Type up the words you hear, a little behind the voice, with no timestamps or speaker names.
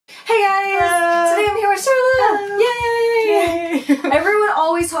guys! Today I'm here with Sharla! Yay! Everyone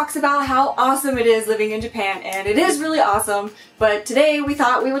always talks about how awesome it is living in Japan, and it is really awesome, but today we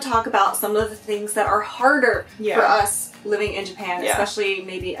thought we would talk about some of the things that are harder for us living in Japan, especially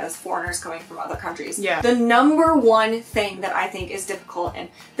maybe as foreigners coming from other countries. The number one thing that I think is difficult, and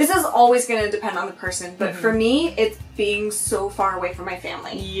this is always going to depend on the person, but for me, it's being so far away from my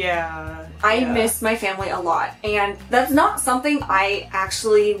family. I miss my family a lot, and that's not something I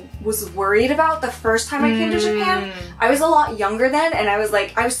actually was worried about the first time I came to Japan. I was a lot younger then, and I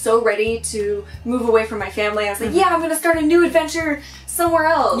was so ready to move away from my family. I was like, yeah, I'm going to start a new adventure somewhere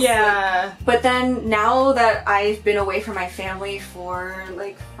else. But then now that I've been away from my family for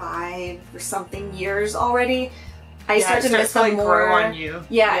like 5 or something years already, I start to miss them more. On you.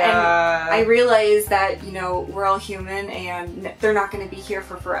 And I realize that, you know, we're all human and they're not going to be here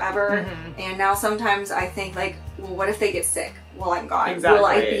for forever. And now sometimes I think like, well, what if they get sick while I'm gone? Will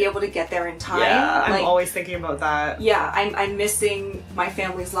I be able to get there in time? I'm always thinking about that. I'm missing my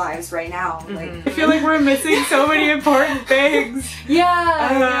family's lives right now. I feel like we're missing so many important things.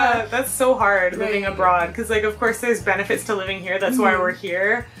 That's so hard living abroad, because like of course there's benefits to living here, that's why we're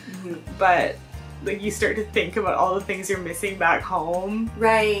here, but like you start to think about all the things you're missing back home.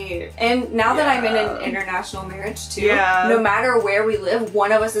 And now that I'm in an international marriage too, no matter where we live,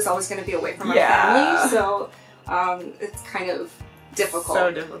 one of us is always going to be away from our family, so it's kind of difficult.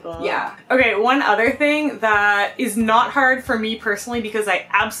 So difficult. Okay, one other thing that is not hard for me personally, because I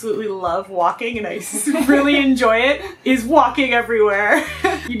absolutely love walking and I really enjoy it, is walking everywhere.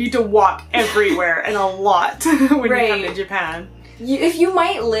 You need to walk everywhere and a lot when you come to Japan. If you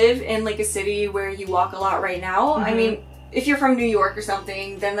might live in like a city where you walk a lot right now, I mean, if you're from New York or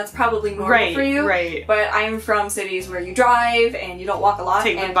something, then that's probably normal for you. But I'm from cities where you drive and you don't walk a lot.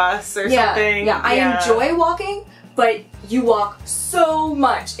 Take the bus or something. I enjoy walking, but you walk so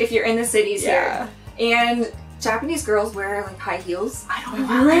much if you're in the cities here. And Japanese girls wear like high heels. I don't know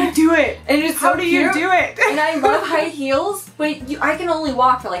how they do it. And it's how do you do it? And I love high heels, but I can only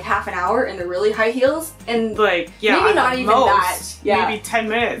walk for like half an hour in the really high heels, and like maybe not even that. Maybe 10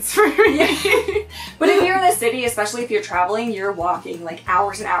 minutes for me. But if you're in the city, especially if you're traveling, you're walking like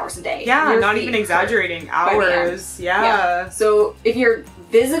hours and hours a day. Not even exaggerating, hours. So if you're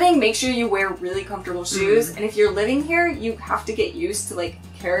visiting, make sure you wear really comfortable shoes. And if you're living here, you have to get used to like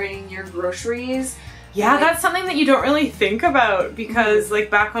carrying your groceries. That's something that you don't really think about, because like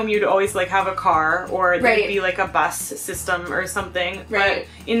back home you'd always like have a car, or there'd be like a bus system or something. But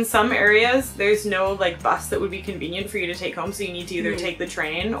in some areas there's no like bus that would be convenient for you to take home, so you need to either take the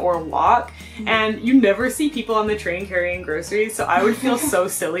train or walk. And you never see people on the train carrying groceries, so I would feel so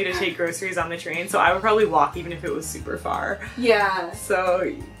silly to take groceries on the train, so I would probably walk even if it was super far.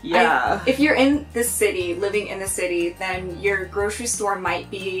 So if you're in the city, living in the city, then your grocery store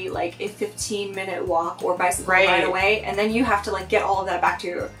might be like a 15-minute walk or bicycle ride away, and then you have to like get all of that back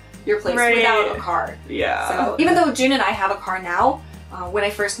to your place without a car. So even though June and I have a car now, when I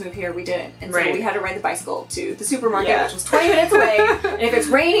first moved here we didn't, and so we had to ride the bicycle to the supermarket, which was 20 minutes away. And if it's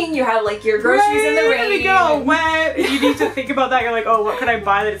raining, you have like your groceries in the rain. They get all wet. You need to think about that. You're like, oh, what could I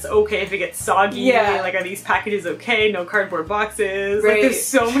buy that it's okay if it gets soggy? Like, are these packages okay? No cardboard boxes. Like, there's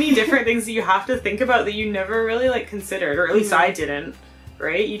so many different things that you have to think about that you never really like considered, or at least I didn't.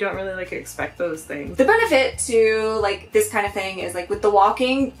 You don't really like expect those things. The benefit to like this kind of thing is like with the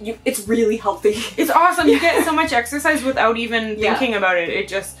walking, it's really healthy. It's awesome. You get so much exercise without even thinking about it. It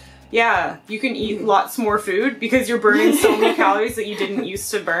just, you can eat lots more food because you're burning so many calories that you didn't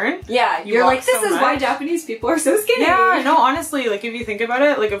used to burn. You're like, this is why Japanese people are so skinny. No, honestly, like if you think about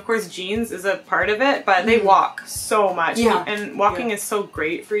it, like of course jeans is a part of it, but they walk so much. And walking is so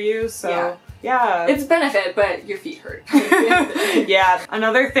great for you, so it's a benefit, but your feet hurt.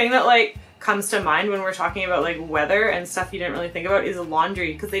 Another thing that like comes to mind when we're talking about like weather and stuff you didn't really think about is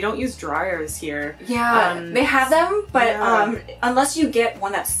laundry, because they don't use dryers here. They have them, but unless you get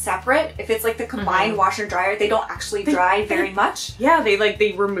one that's separate, if it's like the combined washer and dryer, they don't actually dry very much.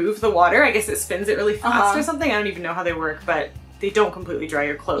 They remove the water. I guess it spins it really fast or something. I don't even know how they work, but they don't completely dry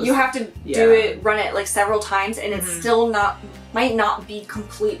your clothes. You have to run it like several times, and it's still might not be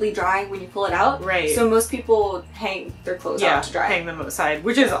completely dry when you pull it out. So most people hang their clothes out to dry. Hang them outside,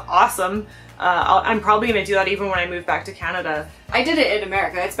 which is awesome. I'm probably gonna do that even when I move back to Canada. I did it in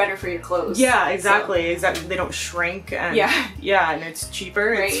America. It's better for your clothes. Exactly. They don't shrink, and and it's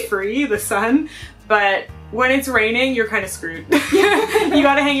cheaper. It's free, the sun. But when it's raining, you're kind of screwed. You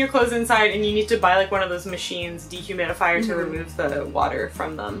gotta hang your clothes inside, and you need to buy like one of those machines, dehumidifier, to remove the water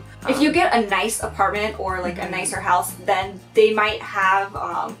from them. If you get a nice apartment or like a nicer house, then they might have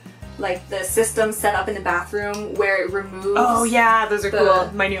like the system set up in the bathroom where it removes. Oh yeah, those are cool.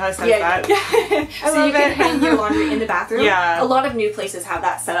 My new house has that. So you can hang your laundry in the bathroom. Yeah. A lot of new places have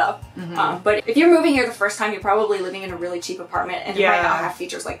that set up. But if you're moving here the first time, you're probably living in a really cheap apartment and it might not have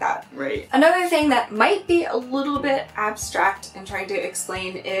features like that. Right. Another thing that might be a little bit abstract in trying to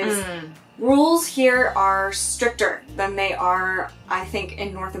explain is rules here are stricter than they are, I think,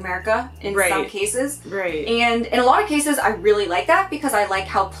 in North America in some cases. Right. And in a lot of cases, I really like that because I like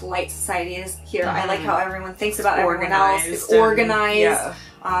how polite society is here. I like how everyone thinks about everyone else. It's organized.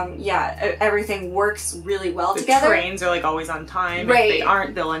 Everything works really well together. The trains are like always on time. Right. If they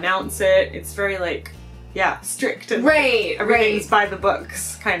aren't, they'll announce it. It's very like, strict. And everything's by the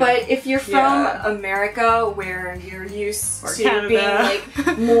books, kind of. But if you're from America, where you're used to being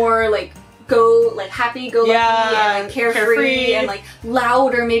like more like happy-go-lucky and like carefree and like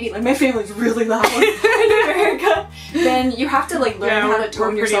loud, or maybe like my family's really loud in America, then you have to like learn how to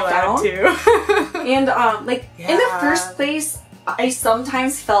tone yourself down. Too. And in the first place, I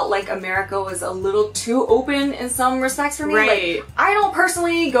sometimes felt like America was a little too open in some respects for me. Like, I don't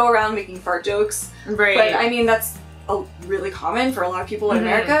personally go around making fart jokes, but I mean that's really common for a lot of people in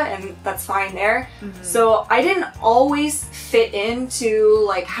America, and that's fine there. So I didn't always fit into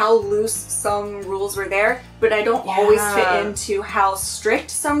like how loose some rules were there, but I don't always fit into how strict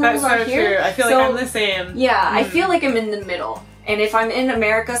some rules are here. True. I feel like I'm the same. Yeah, I feel like I'm in the middle. And if I'm in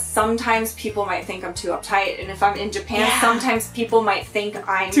America, sometimes people might think I'm too uptight. And if I'm in Japan, sometimes people might think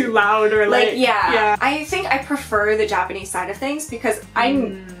I'm too loud or like I think I prefer the Japanese side of things because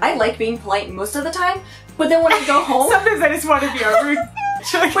I like being polite most of the time. But then when I go home, sometimes I just want to be rude.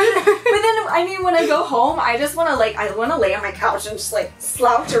 but then I mean, when I go home, I just want to lay on my couch and just like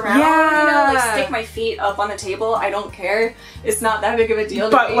slouch around, like stick my feet up on the table. I don't care. It's not that big of a deal.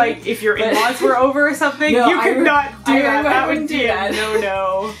 But like, if your in-laws were over or something, you could not do that. That would be a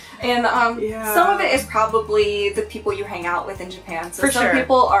no. And some of it is probably the people you hang out with in Japan. So some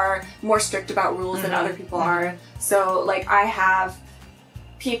people are more strict about rules than other people are. So like, I have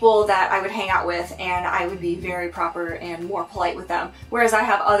people that I would hang out with and I would be very proper and more polite with them. Whereas I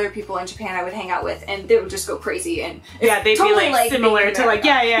have other people in Japan I would hang out with and they would just go crazy and they'd totally be like similar to like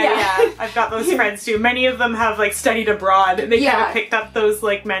I've got those friends too. Many of them have like studied abroad. They kind of picked up those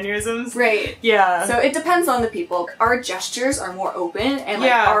like mannerisms. Right. Yeah. So it depends on the people. Our gestures are more open and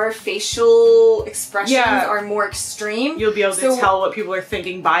like our facial expressions are more extreme. You'll be able to tell what people are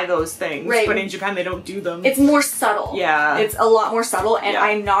thinking by those things. Right. But in Japan they don't do them. It's more subtle. Yeah. It's a lot more subtle and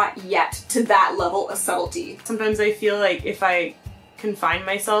I'm not yet to that level of subtlety. Sometimes I feel like if I confine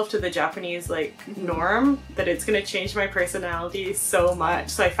myself to the Japanese like norm, that it's gonna change my personality so much.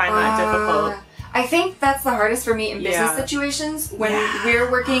 So I find that difficult. I think that's the hardest for me in business situations when we're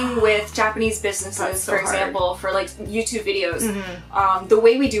working with Japanese businesses, for example, for like YouTube videos. The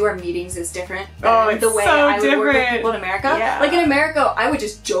way we do our meetings is different than the way I would work with people in America. Like in America, I would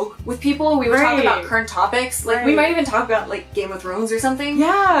just joke with people. We would talk about current topics. Like we might even talk about like Game of Thrones or something.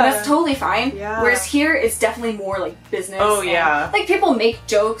 That's totally fine. Whereas here, it's definitely more like business. Like people make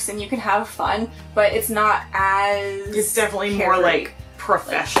jokes and you can have fun, but it's not as... It's definitely more like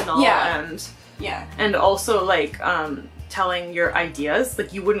professional and also like telling your ideas.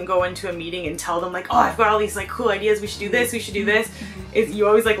 Like you wouldn't go into a meeting and tell them like, oh, I've got all these like cool ideas, we should do this, we should do this. You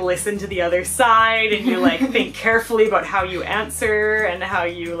always like listen to the other side and you like think carefully about how you answer and how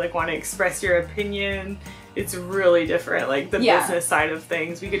you like want to express your opinion. It's really different, like the business side of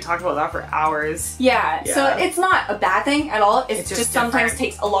things. We could talk about that for hours. So it's not a bad thing at all. It's just sometimes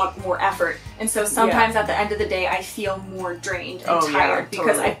takes a lot more effort. And so sometimes at the end of the day, I feel more drained and tired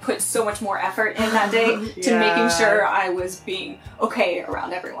because I put so much more effort in that day to making sure I was being okay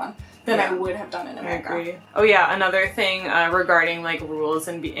around everyone than I would have done in America. I agree. Oh yeah, another thing regarding like rules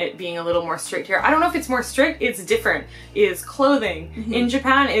and it being a little more strict here. I don't know if it's more strict, it's different, is clothing. In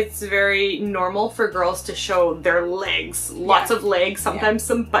Japan, it's very normal for girls to show their legs. Lots of legs, sometimes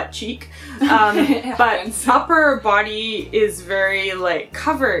some butt cheek. But upper body is very like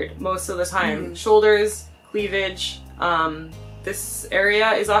covered most of the time. Shoulders, cleavage. This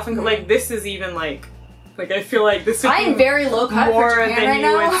area is often like, this is even like I feel like this would be very low cut more for Japan than right you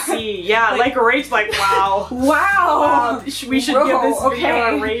now. would see. Yeah, like Rach, like wow. Wow. We should give this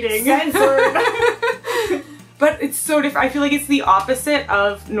video a rating. Censored. But it's so different. I feel like it's the opposite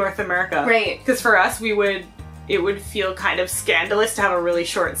of North America. Right. Because for us, it would feel kind of scandalous to have a really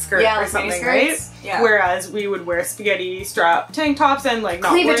short skirt or something, right? Yeah. Whereas we would wear spaghetti strap tank tops and like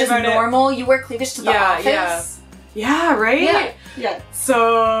not cleavage worry about is normal. You wear cleavage to the office. Yeah, right? Yeah.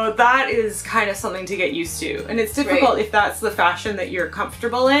 So that is kind of something to get used to. And it's difficult if that's the fashion that you're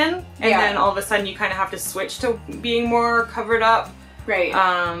comfortable in. And then all of a sudden you kind of have to switch to being more covered up. Right.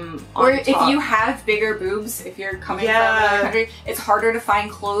 Or if you have bigger boobs, if you're coming from another country, it's harder to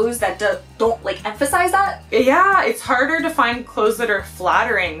find clothes that don't like emphasize that. Yeah, it's harder to find clothes that are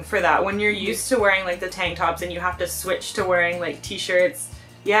flattering for that when you're used to wearing like the tank tops and you have to switch to wearing like t-shirts.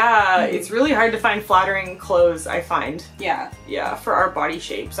 Yeah, it's really hard to find flattering clothes, I find. Yeah. Yeah, for our body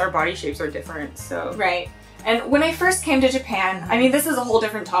shapes. Our body shapes are different, so. Right. And when I first came to Japan, I mean, this is a whole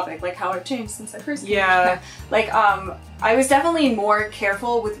different topic, like how I've changed since I first came to Japan. Like, I was definitely more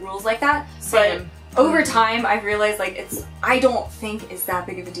careful with rules like that. Same. But over time, I've realized, like, I don't think it's that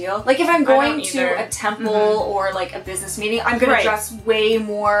big of a deal. Like, if I'm going to a temple or, like, a business meeting, I'm going to dress way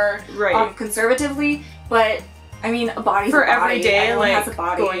more conservatively. But, I mean, a body for every day, like, has a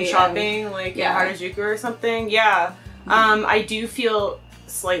body going shopping, like, in Harajuku or something. Yeah. I do feel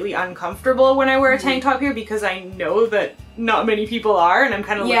slightly uncomfortable when I wear a tank top here because I know that not many people are, and I'm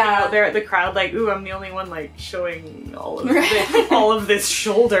kind of looking out there at the crowd like, ooh, I'm the only one like showing all of this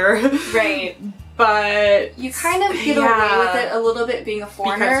shoulder. Right. But you kind of get away with it a little bit being a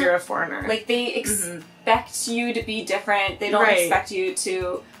foreigner. Because you're a foreigner. Like, they expect you to be different. They don't expect you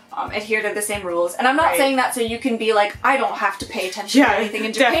to adhere to the same rules. And I'm not saying that so you can be like, I don't have to pay attention to anything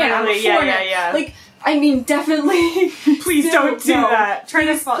in Japan. I'm a foreigner. Like, I mean, definitely. Please don't do that.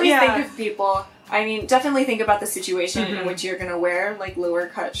 Please think of people. I mean, definitely think about the situation in which you're gonna wear like lower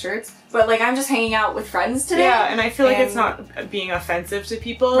cut shirts. But like, I'm just hanging out with friends today. Yeah, and I feel like it's not being offensive to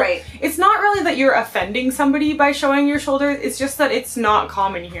people. Right. It's not really that you're offending somebody by showing your shoulders. It's just that it's not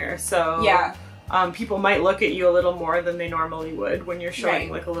common here. So yeah. People might look at you a little more than they normally would when you're showing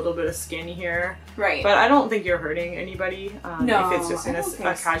like a little bit of skin here. Right. But I don't think you're hurting anybody no, if it's just in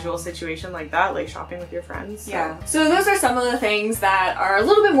a casual situation like that, like shopping with your friends. So. Yeah. So those are some of the things that are a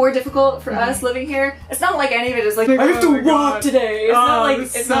little bit more difficult for us living here. It's not like any of it is like, I have to walk today. It's not like,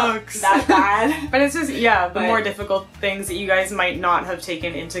 it's not that bad. But it's just, the more difficult things that you guys might not have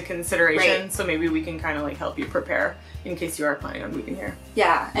taken into consideration. So maybe we can kind of like help you prepare in case you are planning on moving here.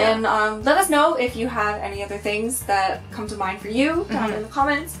 Yeah. And let us know if you have any other things that come to mind for you down in the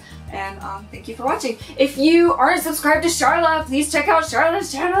comments. And thank you for watching. If you aren't subscribed to Sharla, please check out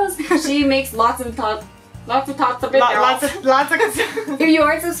Sharla's channels. She makes lots of thoughts of videos. Lots of If you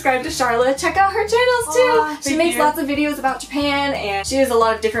aren't subscribed to Sharla, check out her channels too. She makes lots of videos about Japan, and she has a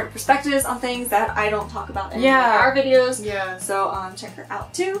lot of different perspectives on things that I don't talk about in our videos. Yeah. So check her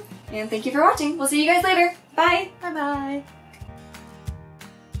out too. And thank you for watching. We'll see you guys later. Bye. Bye bye.